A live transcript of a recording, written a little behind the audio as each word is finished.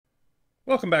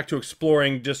Welcome back to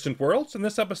Exploring Distant Worlds. In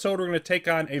this episode, we're going to take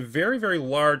on a very, very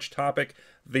large topic,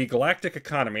 the Galactic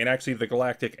Economy, and actually the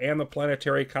Galactic and the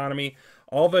Planetary Economy.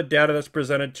 All the data that's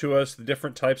presented to us, the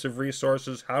different types of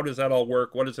resources, how does that all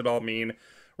work, what does it all mean?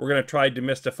 We're going to try to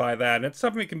demystify that, and it's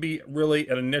something that can be really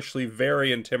and initially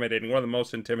very intimidating, one of the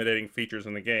most intimidating features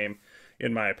in the game,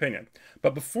 in my opinion.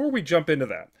 But before we jump into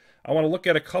that, I want to look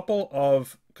at a couple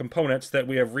of components that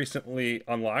we have recently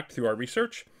unlocked through our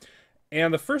research.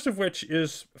 And the first of which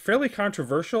is fairly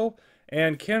controversial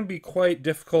and can be quite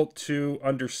difficult to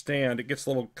understand. It gets a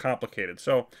little complicated.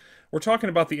 So we're talking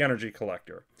about the energy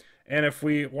collector. And if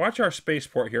we watch our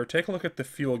spaceport here, take a look at the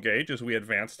fuel gauge as we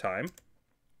advance time.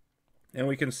 And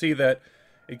we can see that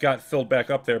it got filled back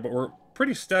up there, but we're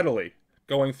pretty steadily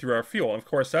going through our fuel. And of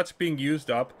course, that's being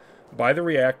used up by the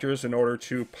reactors in order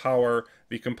to power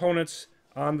the components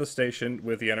on the station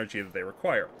with the energy that they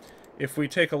require. If we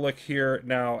take a look here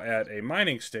now at a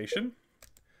mining station,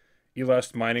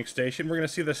 Elest mining station, we're going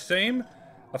to see the same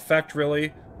effect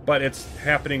really, but it's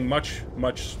happening much,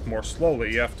 much more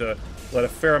slowly. You have to let a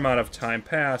fair amount of time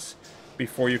pass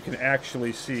before you can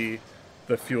actually see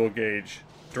the fuel gauge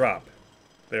drop.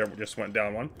 There, we just went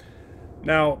down one.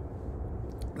 Now,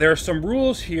 there are some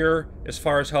rules here as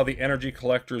far as how the energy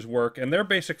collectors work, and their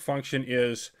basic function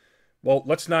is, well,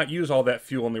 let's not use all that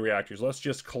fuel in the reactors. Let's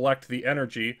just collect the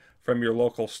energy from your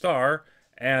local star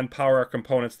and power our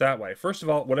components that way. First of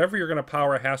all, whatever you're going to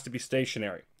power has to be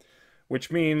stationary, which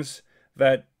means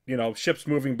that, ships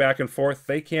moving back and forth,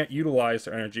 they can't utilize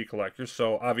their energy collectors.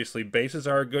 So obviously bases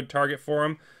are a good target for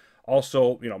them.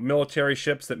 Also, military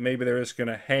ships that maybe they're just going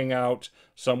to hang out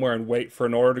somewhere and wait for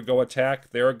an order to go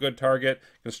attack, they're a good target.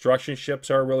 Construction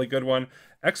ships are a really good one.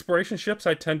 Exploration ships,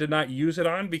 I tend to not use it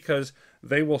on because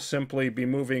they will simply be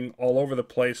moving all over the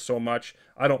place so much.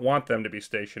 I don't want them to be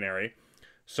stationary.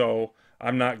 So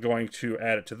I'm not going to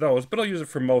add it to those, but I'll use it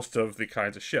for most of the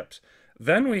kinds of ships.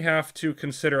 Then we have to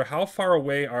consider how far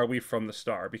away are we from the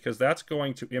star, because that's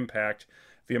going to impact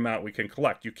the amount we can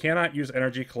collect. You cannot use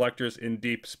energy collectors in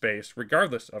deep space,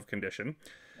 regardless of condition.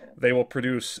 They will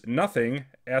produce nothing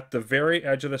at the very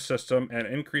edge of the system and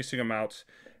increasing amounts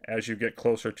as you get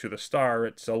closer to the star.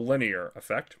 It's a linear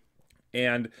effect.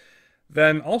 And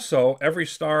then also, every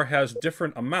star has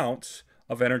different amounts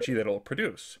of energy that it'll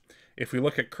produce. If we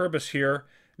look at Kerbis here,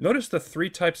 notice the three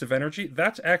types of energy.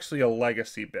 That's actually a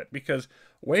legacy bit, because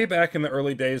way back in the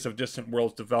early days of Distant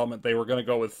Worlds development, they were going to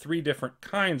go with three different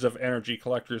kinds of energy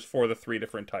collectors for the three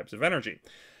different types of energy.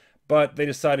 But they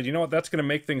decided, you know what, that's going to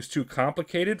make things too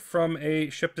complicated from a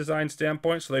ship design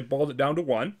standpoint, so they boiled it down to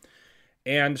one.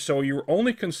 And so you're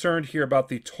only concerned here about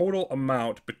the total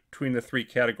amount between the three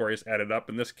categories added up,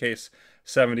 in this case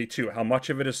 72. How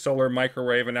much of it is solar,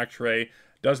 microwave, and X-ray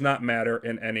does not matter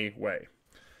in any way.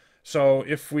 So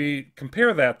if we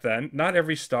compare that then, not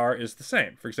every star is the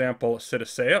same. For example,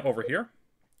 Cetacea over here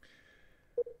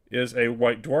is a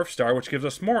white dwarf star, which gives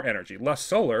us more energy. Less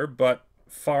solar, but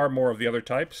far more of the other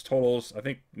types. Totals, I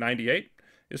think 98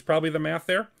 is probably the math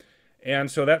there.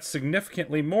 And so that's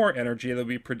significantly more energy that will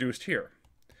be produced here.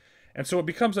 And so it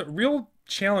becomes a real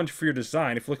challenge for your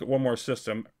design. If you look at one more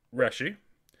system, Reshi,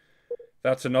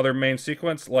 that's another main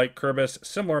sequence, like Kerbis,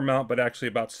 similar amount, but actually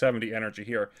about 70 energy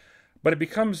here. But it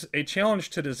becomes a challenge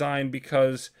to design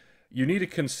because you need to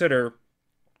consider,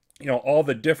 all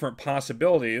the different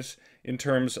possibilities in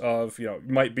terms of, you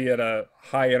might be at a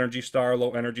high energy star,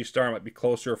 low energy star, might be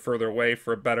closer or further away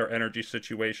for a better energy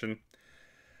situation.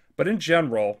 But in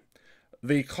general,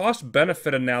 the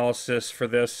cost-benefit analysis for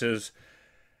this is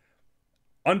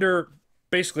under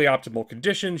basically optimal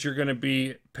conditions, you're going to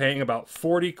be paying about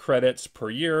 40 credits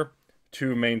per year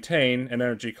to maintain an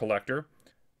energy collector.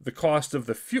 The cost of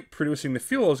producing the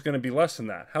fuel is going to be less than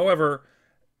that. However,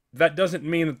 that doesn't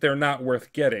mean that they're not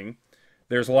worth getting.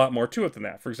 There's a lot more to it than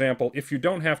that. For example, if you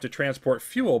don't have to transport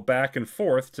fuel back and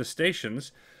forth to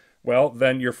stations, well,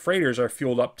 then your freighters are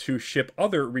fueled up to ship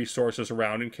other resources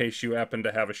around in case you happen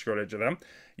to have a shortage of them.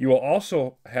 You will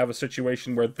also have a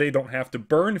situation where they don't have to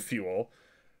burn fuel,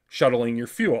 shuttling your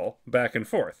fuel back and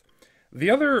forth. The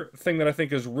other thing that I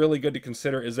think is really good to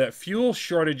consider is that fuel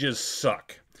shortages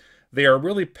suck. They are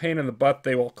really pain in the butt.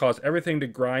 They will cause everything to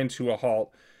grind to a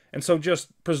halt. And so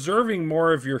just preserving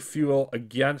more of your fuel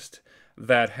against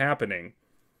that happening,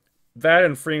 that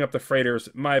and freeing up the freighters,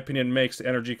 in my opinion, makes the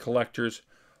energy collectors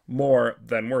more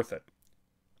than worth it.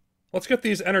 Let's get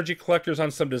these energy collectors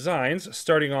on some designs,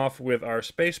 starting off with our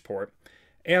spaceport.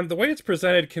 And the way it's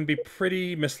presented can be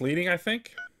pretty misleading, I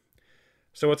think.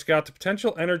 So it's got the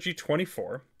potential energy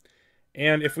 24.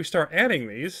 And if we start adding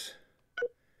these,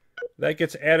 that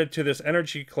gets added to this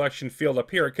energy collection field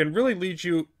up here. It can really lead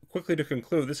you quickly to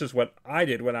conclude, this is what I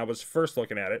did when I was first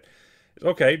looking at it.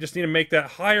 Okay, just need to make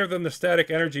that higher than the static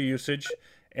energy usage,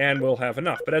 and we'll have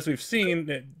enough. But as we've seen,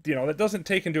 that doesn't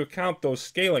take into account those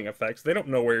scaling effects. They don't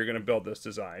know where you're going to build this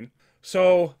design.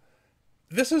 So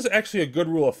this is actually a good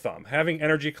rule of thumb. Having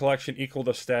energy collection equal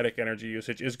to static energy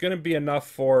usage is going to be enough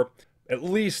for at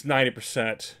least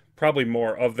 90%, probably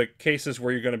more, of the cases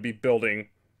where you're going to be building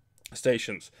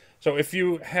stations. So if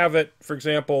you have it, for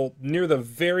example, near the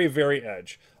very, very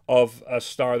edge of a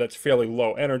star that's fairly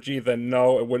low energy, then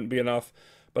no, it wouldn't be enough.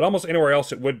 But almost anywhere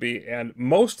else it would be, and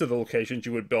most of the locations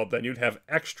you would build, then you'd have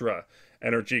extra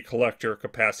energy collector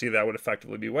capacity that would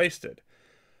effectively be wasted.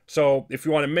 So if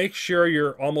you want to make sure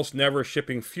you're almost never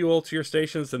shipping fuel to your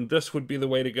stations, then this would be the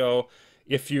way to go.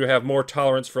 If you have more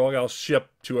tolerance for oil, I'll ship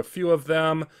to a few of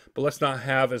them, but let's not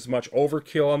have as much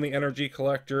overkill on the energy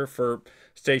collector for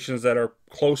stations that are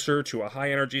closer to a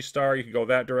high energy star. You can go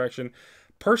that direction.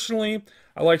 Personally,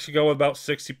 I like to go with about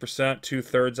 60%,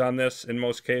 2/3 on this in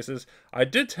most cases. I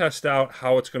did test out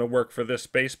how it's going to work for this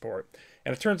spaceport,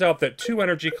 and it turns out that 2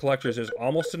 energy collectors is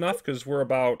almost enough because we're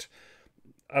about,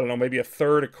 I don't know, maybe a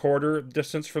third, a quarter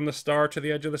distance from the star to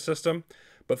the edge of the system,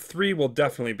 but 3 will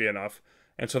definitely be enough.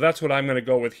 And so that's what I'm going to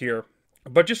go with here.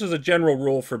 But just as a general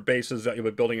rule for bases that you'll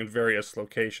be building in various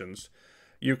locations,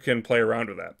 you can play around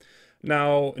with that.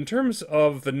 Now, in terms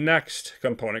of the next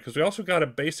component, because we also got a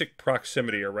basic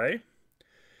proximity array,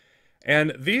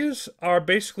 and these are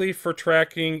basically for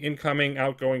tracking incoming,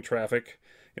 outgoing traffic,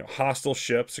 hostile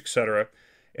ships, etc.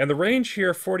 And the range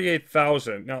here,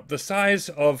 48,000. Now, the size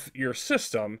of your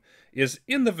system is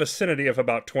in the vicinity of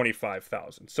about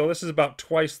 25,000. So this is about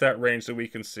twice that range that we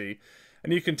can see.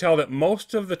 And you can tell that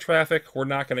most of the traffic we're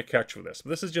not going to catch with this.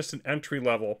 This is just an entry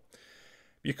level.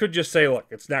 You could just say, look,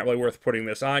 it's not really worth putting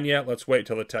this on yet. Let's wait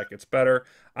till the tech gets better.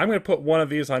 I'm going to put one of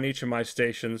these on each of my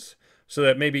stations so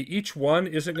that maybe each one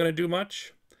isn't going to do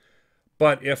much.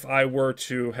 But if I were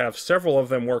to have several of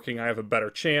them working, I have a better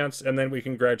chance, and then we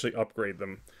can gradually upgrade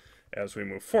them as we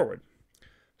move forward.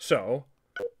 So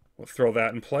we'll throw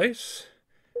that in place.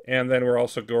 And then we're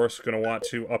also, of course, going to want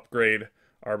to upgrade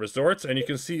our resorts. And you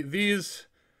can see these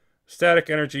static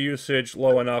energy usage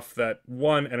low enough that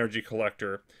 1 energy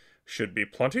collector should be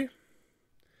plenty.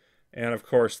 And of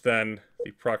course then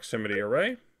the proximity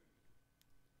array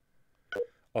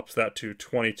ups that to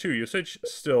 22 usage,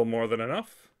 still more than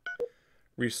enough.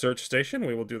 Research station,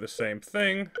 we will do the same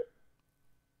thing.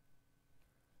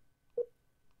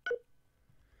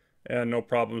 And no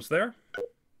problems there.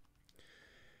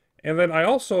 And then I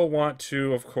also want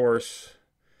to, of course,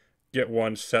 get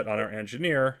one set on our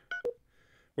engineer,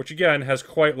 which again has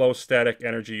quite low static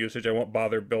energy usage. I won't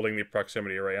bother building the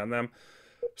proximity array on them.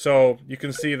 So you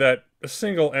can see that a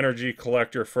single energy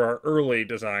collector for our early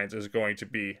designs is going to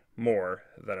be more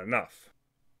than enough.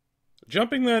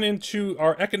 Jumping then into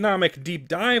our economic deep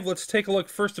dive, let's take a look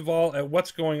first of all at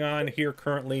what's going on here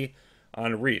currently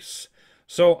on Reese.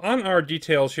 So on our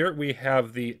details here, we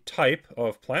have the type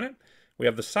of planet, we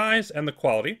have the size and the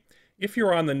quality. If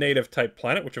you're on the native type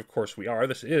planet, which of course we are,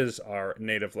 this is our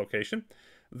native location,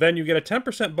 then you get a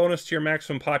 10% bonus to your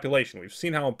maximum population. We've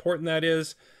seen how important that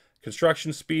is.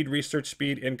 Construction speed, research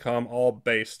speed, income, all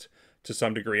based to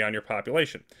some degree on your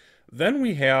population. Then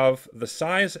we have the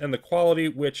size and the quality,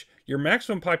 which your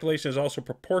maximum population is also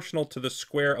proportional to the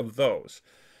square of those.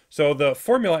 So the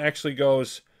formula actually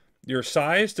goes your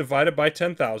size divided by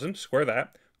 10,000, square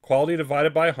that, quality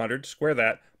divided by 100, square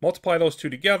that, multiply those two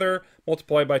together,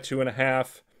 multiply by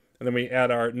 2.5, and then we add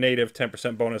our native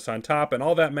 10% bonus on top, and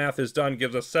all that math is done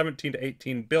gives us 17 to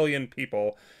 18 billion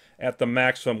people at the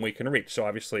maximum we can reach. So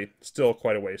obviously, still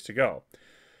quite a ways to go.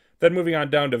 Then moving on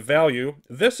down to value,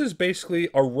 this is basically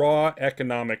a raw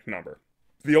economic number.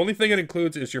 The only thing it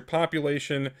includes is your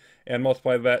population, and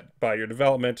multiply that by your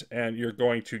development, and you're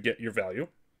going to get your value.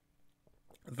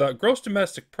 The gross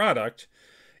domestic product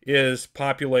is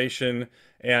population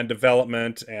and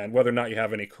development and whether or not you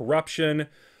have any corruption,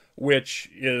 which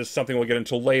is something we'll get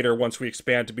into later once we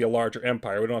expand to be a larger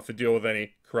empire. We don't have to deal with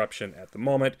any corruption at the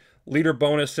moment. Leader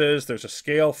bonuses, there's a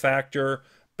scale factor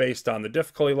based on the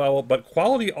difficulty level, but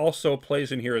quality also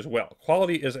plays in here as well.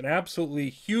 Quality is an absolutely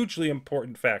hugely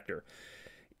important factor.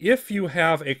 If you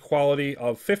have a quality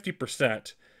of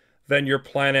 50%, then your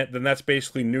planet, then that's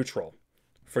basically neutral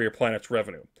for your planet's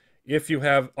revenue. If you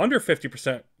have under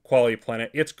 50% quality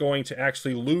planet, it's going to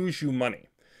actually lose you money.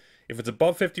 If it's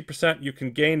above 50%, you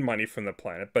can gain money from the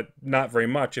planet, but not very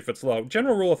much if it's low.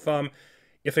 General rule of thumb,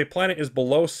 if a planet is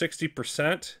below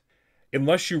 60%,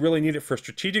 unless you really need it for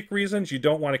strategic reasons, you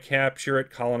don't want to capture it,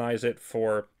 colonize it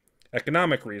for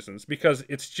economic reasons, because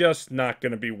it's just not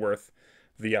going to be worth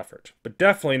the effort, but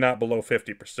definitely not below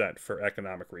 50% for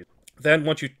economic reasons. Then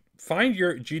once you find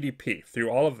your GDP through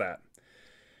all of that,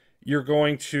 you're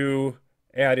going to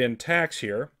add in tax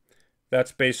here.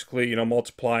 That's basically,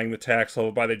 multiplying the tax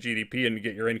level by the GDP and you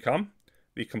get your income,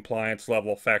 the compliance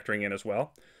level factoring in as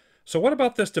well. So what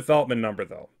about this development number,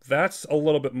 though? That's a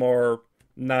little bit more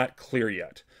not clear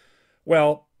yet.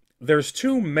 Well, there's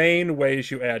two main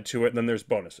ways you add to it, and then there's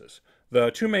bonuses.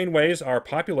 The two main ways are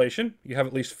population. You have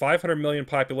at least 500 million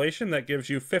population. That gives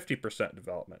you 50%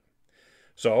 development.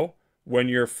 So when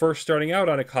you're first starting out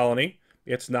on a colony,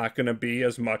 it's not going to be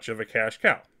as much of a cash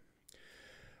cow.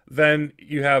 Then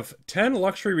you have 10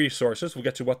 luxury resources. We'll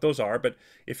get to what those are, but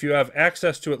if you have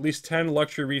access to at least 10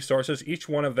 luxury resources, each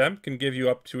one of them can give you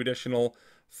up to additional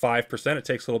 5%. It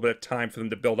takes a little bit of time for them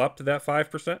to build up to that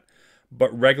 5%,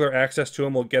 but regular access to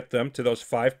them will get them to those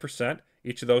 5%,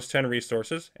 each of those 10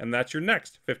 resources, and that's your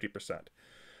next 50%.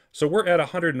 So we're at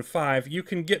 105. You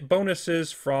can get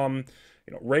bonuses from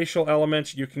racial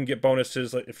elements. You can get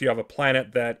bonuses if you have a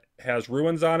planet that has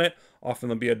ruins on it. Often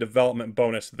there'll be a development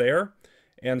bonus there.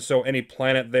 And so any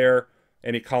planet there,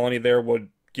 any colony there would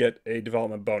get a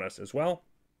development bonus as well.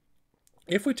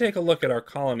 If we take a look at our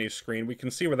colonies screen, we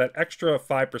can see where that extra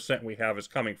 5% we have is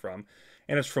coming from,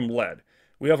 and it's from lead.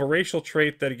 We have a racial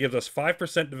trait that gives us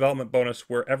 5% development bonus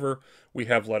wherever we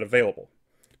have lead available.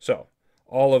 So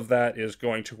all of that is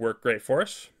going to work great for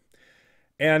us.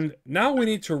 And now we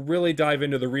need to really dive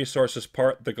into the resources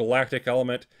part, the galactic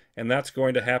element, and that's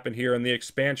going to happen here in the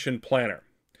expansion planner.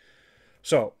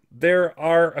 So there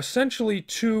are essentially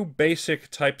two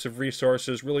basic types of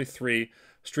resources, really three: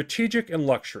 strategic and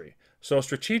luxury. So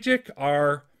strategic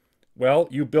are, well,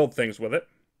 you build things with it,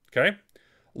 okay?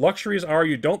 Luxuries are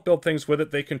you don't build things with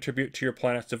it, they contribute to your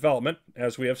planet's development,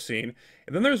 as we have seen.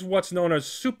 And then there's what's known as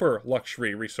super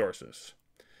luxury resources.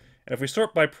 And if we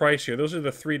sort by price here, those are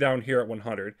the three down here at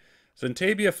 100.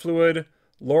 Xantabia fluid,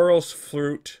 Laurel's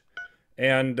fruit,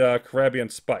 and Caribbean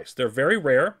spice. They're very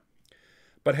rare,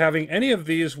 but having any of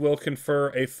these will confer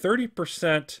a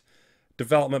 30%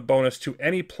 development bonus to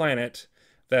any planet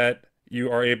that you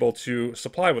are able to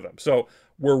supply with them. So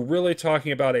we're really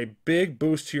talking about a big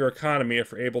boost to your economy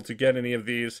if you're able to get any of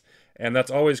these, and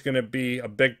that's always going to be a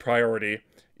big priority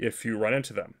if you run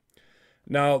into them.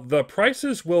 Now, the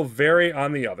prices will vary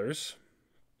on the others,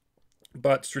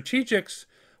 but strategics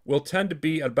will tend to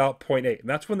be about 0.8, and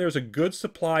that's when there's a good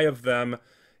supply of them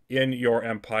in your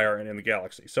empire and in the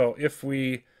galaxy. So if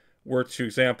we were to,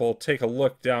 example, take a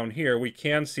look down here, we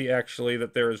can see actually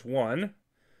that there is one,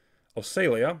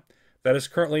 Osalia, that is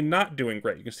currently not doing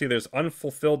great. You can see there's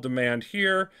unfulfilled demand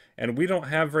here, and we don't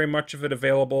have very much of it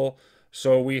available,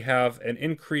 so we have an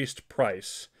increased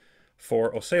price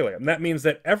for Osalia. And that means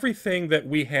that everything that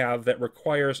we have that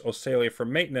requires Osalia for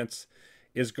maintenance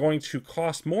is going to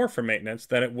cost more for maintenance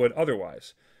than it would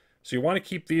otherwise. So you want to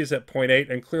keep these at 0.8,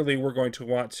 and clearly we're going to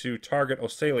want to target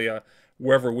Osalia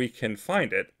wherever we can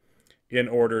find it in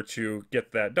order to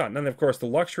get that done. And of course the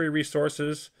luxury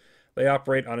resources, they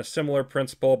operate on a similar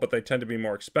principle, but they tend to be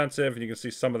more expensive. And you can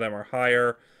see some of them are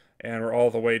higher, and we're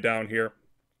all the way down here.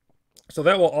 So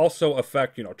that will also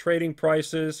affect, trading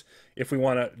prices. If we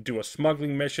want to do a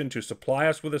smuggling mission to supply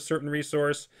us with a certain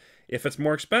resource, if it's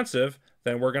more expensive,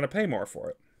 then we're going to pay more for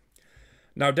it.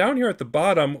 Now down here at the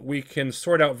bottom, we can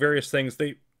sort out various things.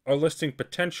 They are listing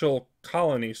potential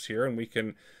colonies here, and we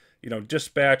can,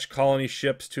 dispatch colony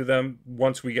ships to them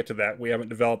once we get to that. We haven't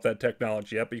developed that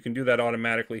technology yet, but you can do that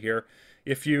automatically here.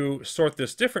 If you sort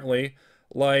this differently,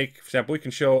 like, for example, we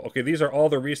can show, okay, these are all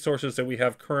the resources that we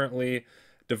have currently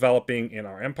developing in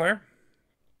our empire.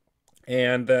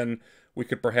 And then we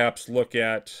could perhaps look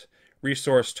at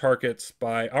resource targets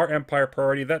by our empire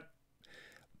priority, that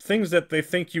things that they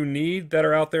think you need that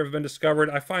are out there have been discovered.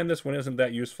 I find this one isn't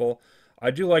that useful. I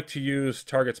do like to use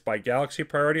targets by galaxy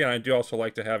priority, and I do also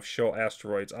like to have show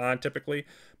asteroids on typically.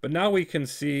 But now we can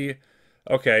see,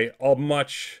 okay, a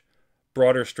much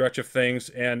broader stretch of things,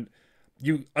 and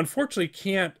you unfortunately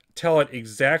can't tell it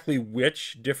exactly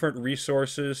which different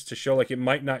resources to show. Like, it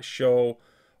might not show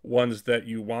ones that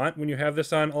you want when you have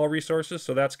this on all resources,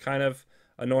 so that's kind of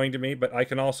annoying to me. But I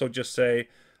can also just say,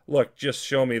 look, just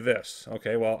show me this.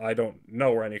 Okay, well, I don't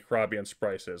know where any Caribbean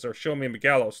spice is. Or show me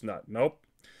Megalos nut. Nope,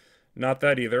 not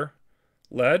that either.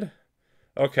 Lead.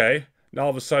 Okay, now all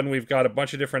of a sudden we've got a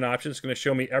bunch of different options. It's going to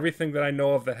show me everything that I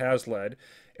know of that has lead.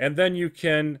 And then you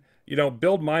can,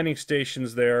 build mining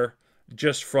stations there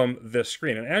just from this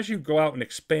screen. And as you go out and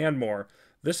expand more,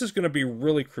 this is going to be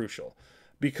really crucial,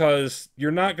 because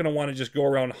you're not going to want to just go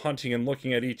around hunting and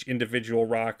looking at each individual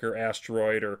rock or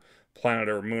asteroid or planet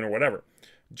or moon or whatever.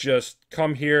 Just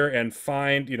come here and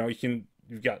find, you can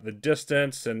you've got the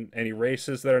distance and any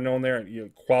races that are known there,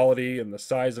 and quality and the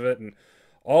size of it, and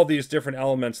all these different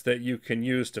elements that you can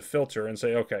use to filter and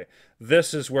say, okay,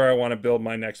 this is where I want to build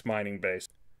my next mining base.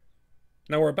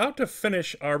 Now we're about to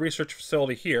finish our research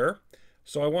facility here,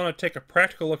 so I want to take a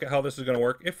practical look at how this is going to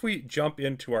work. If we jump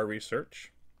into our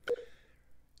research,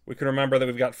 we can remember that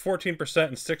we've got 14%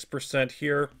 and 6%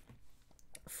 here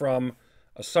from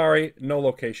Asari, no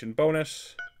location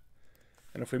bonus.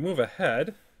 And if we move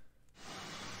ahead,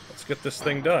 let's get this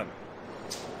thing done.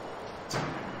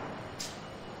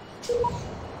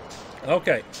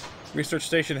 Okay, research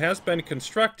station has been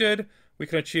constructed. We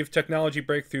can achieve technology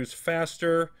breakthroughs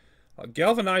faster.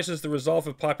 Galvanizes the resolve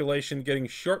of population, getting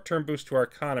short-term boost to our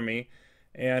economy.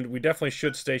 And we definitely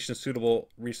should station suitable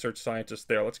research scientists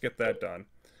there. Let's get that done.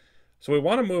 So we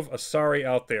want to move Asari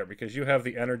out there because you have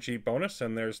the energy bonus,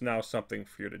 and there's now something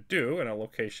for you to do in a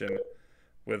location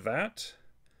with that.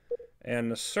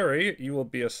 And Nasuri, you will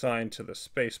be assigned to the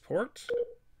spaceport.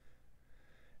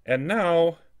 And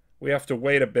now we have to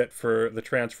wait a bit for the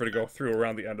transfer to go through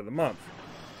around the end of the month.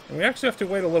 And we actually have to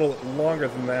wait a little longer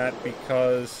than that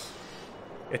because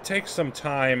it takes some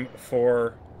time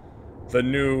for the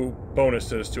new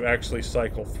bonuses to actually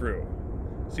cycle through.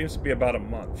 It seems to be about a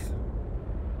month.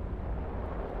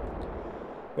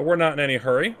 But we're not in any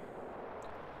hurry.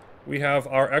 We have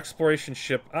our exploration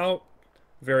ship out,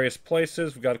 various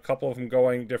places. We've got a couple of them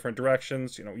going different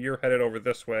directions. You know, you're headed over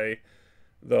this way.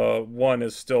 The one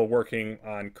is still working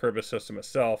on Kerbis system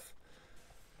itself.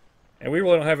 And we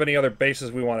really don't have any other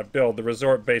bases we want to build. The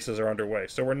resort bases are underway,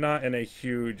 so we're not in a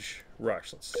huge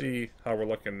rush. Let's see how we're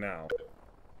looking now.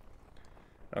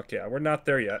 Okay, we're not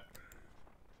there yet.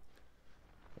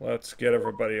 Let's get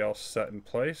everybody else set in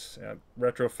place and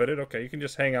retrofitted. Okay, you can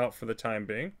just hang out for the time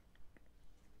being.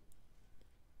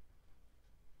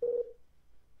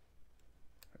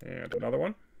 And another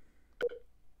one.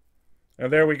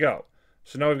 And there we go.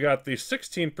 So now we've got the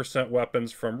 16%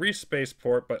 weapons from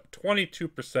Respaceport, but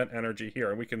 22% energy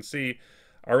here. And we can see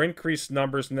our increased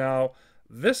numbers now.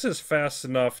 This is fast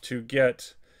enough to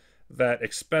get that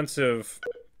expensive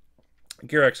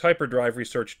Gearx hyperdrive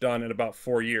research done in about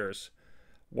 4 years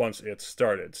once it's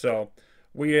started. So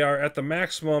we are at the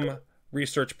maximum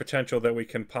research potential that we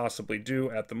can possibly do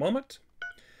at the moment.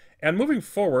 And moving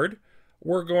forward,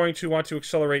 we're going to want to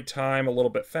accelerate time a little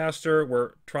bit faster.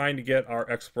 We're trying to get our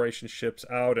exploration ships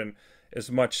out and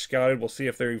as much scouted. We'll see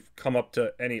if they've come up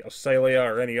to any Osalia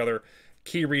or any other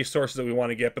key resources that we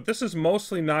want to get. But this is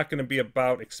mostly not going to be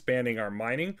about expanding our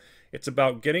mining. It's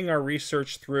about getting our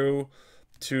research through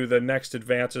to the next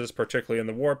advances, particularly in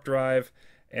the warp drive,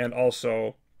 and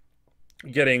also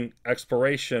getting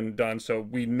exploration done so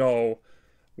we know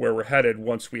where we're headed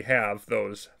once we have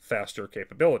those faster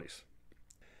capabilities.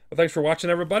 Well, thanks for watching,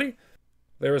 everybody.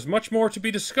 There is much more to be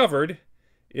discovered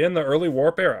in the early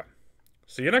warp era.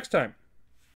 See you next time.